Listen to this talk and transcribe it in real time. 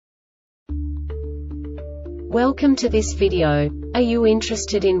Welcome to this video. Are you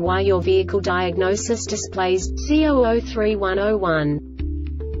interested in why your vehicle diagnosis displays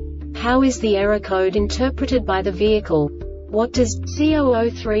C0031-01? How is the error code interpreted by the vehicle? What does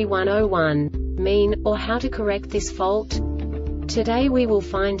C0031-01 mean, or how to correct this fault? Today we will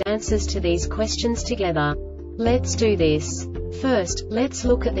find answers to these questions together. Let's do this. First, let's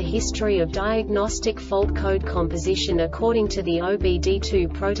look at the history of diagnostic fault code composition according to the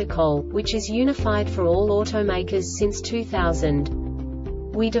OBD2 protocol, which is unified for all automakers since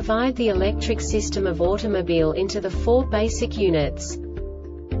 2000. We divide the electric system of automobile into the four basic units: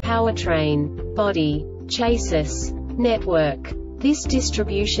 powertrain, body, chassis, network. This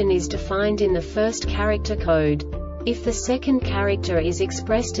distribution is defined in the first character code. If the second character is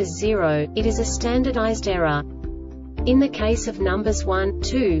expressed as 0, it is a standardized error. In the case of numbers 1,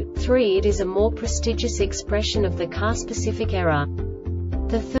 2, 3, it is a more prestigious expression of the car-specific error.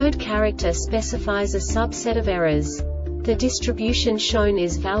 The third character specifies a subset of errors. The distribution shown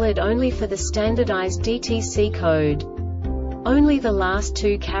is valid only for the standardized DTC code. Only the last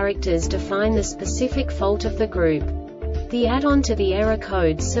two characters define the specific fault of the group. The add-on to the error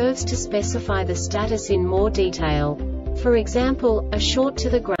code serves to specify the status in more detail. For example, a short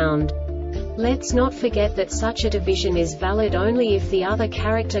to the ground. Let's not forget that such a division is valid only if the other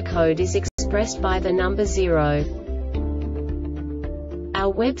character code is expressed by the number 0.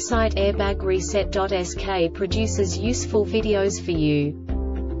 Our website airbagreset.sk produces useful videos for you.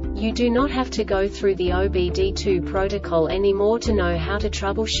 You do not have to go through the OBD2 protocol anymore to know how to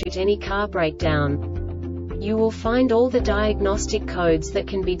troubleshoot any car breakdown. You will find all the diagnostic codes that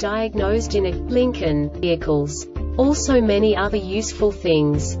can be diagnosed in a Lincoln vehicles. Also many other useful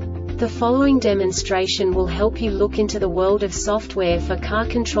things. The following demonstration will help you look into the world of software for car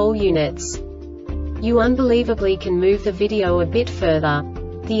control units. You unbelievably can move the video a bit further.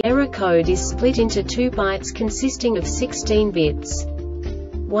 The error code is split into 2 bytes consisting of 16 bits.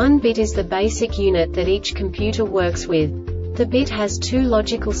 1 bit is the basic unit that each computer works with. The bit has 2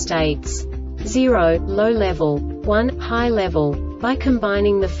 logical states: 0, low level, 1, high level. By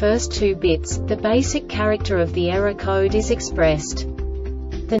combining the first 2 bits, the basic character of the error code is expressed.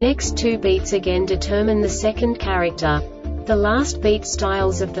 The next 2 beats again determine the second character. The last beat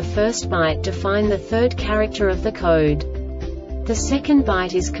styles of the first byte define the third character of the code. The second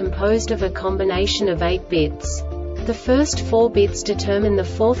byte is composed of a combination of 8 bits. The first 4 bits determine the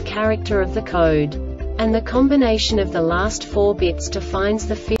fourth character of the code. And the combination of the last 4 bits defines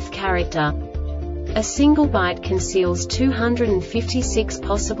the fifth character. A single byte conceals 256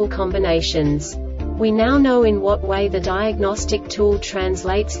 possible combinations. We now know in what way the diagnostic tool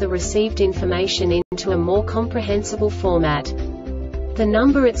translates the received information into a more comprehensible format. The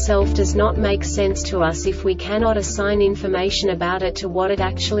number itself does not make sense to us if we cannot assign information about it to what it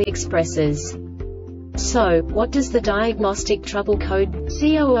actually expresses. So, what does the Diagnostic Trouble Code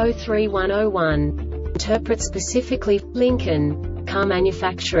C0031-01 interpret specifically for Lincoln car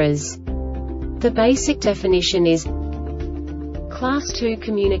manufacturers? The basic definition is Class 2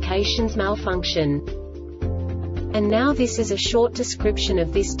 communications malfunction. And now this is a short description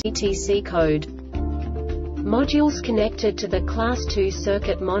of this DTC code. Modules connected to the Class 2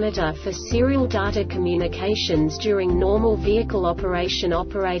 circuit monitor for serial data communications during normal vehicle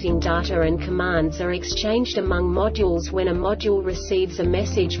operation/operating data and commands are exchanged among modules. When a module receives a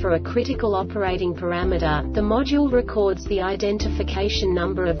message for a critical operating parameter, the module records the identification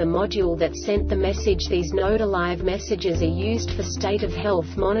number of the module that sent the message. These node-alive messages are used for state of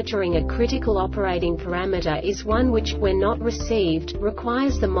health monitoring. A critical operating parameter is one which, when not received,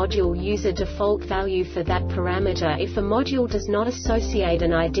 requires the module use a default value for that parameter. If a module does not associate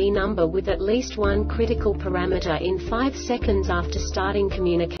an ID number with at least one critical parameter in 5 seconds after starting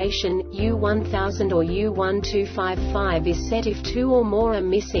communication, U1000 or U1255 is set. If 2 or more are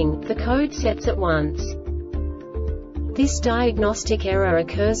missing, the code sets at once. This diagnostic error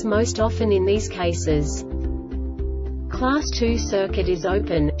occurs most often in these cases. Class 2 circuit is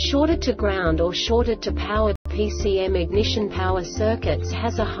open, shorted to ground or shorted to power. PCM ignition power circuits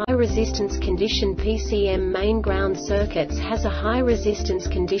has a high resistance condition. PCM main ground circuits has a high resistance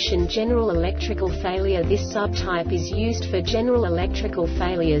condition. General electrical failure. This subtype is used for general electrical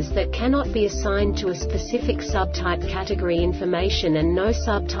failures that cannot be assigned to a specific subtype category information and no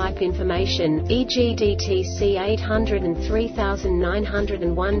subtype information, e.g. DTC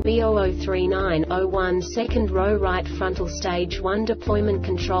 803901 B0039-01 second row right frontal stage 1 deployment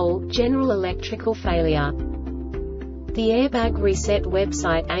control, general electrical failure. The Airbag Reset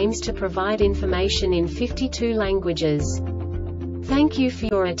website aims to provide information in 52 languages. Thank you for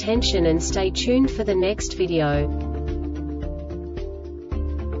your attention and stay tuned for the next video.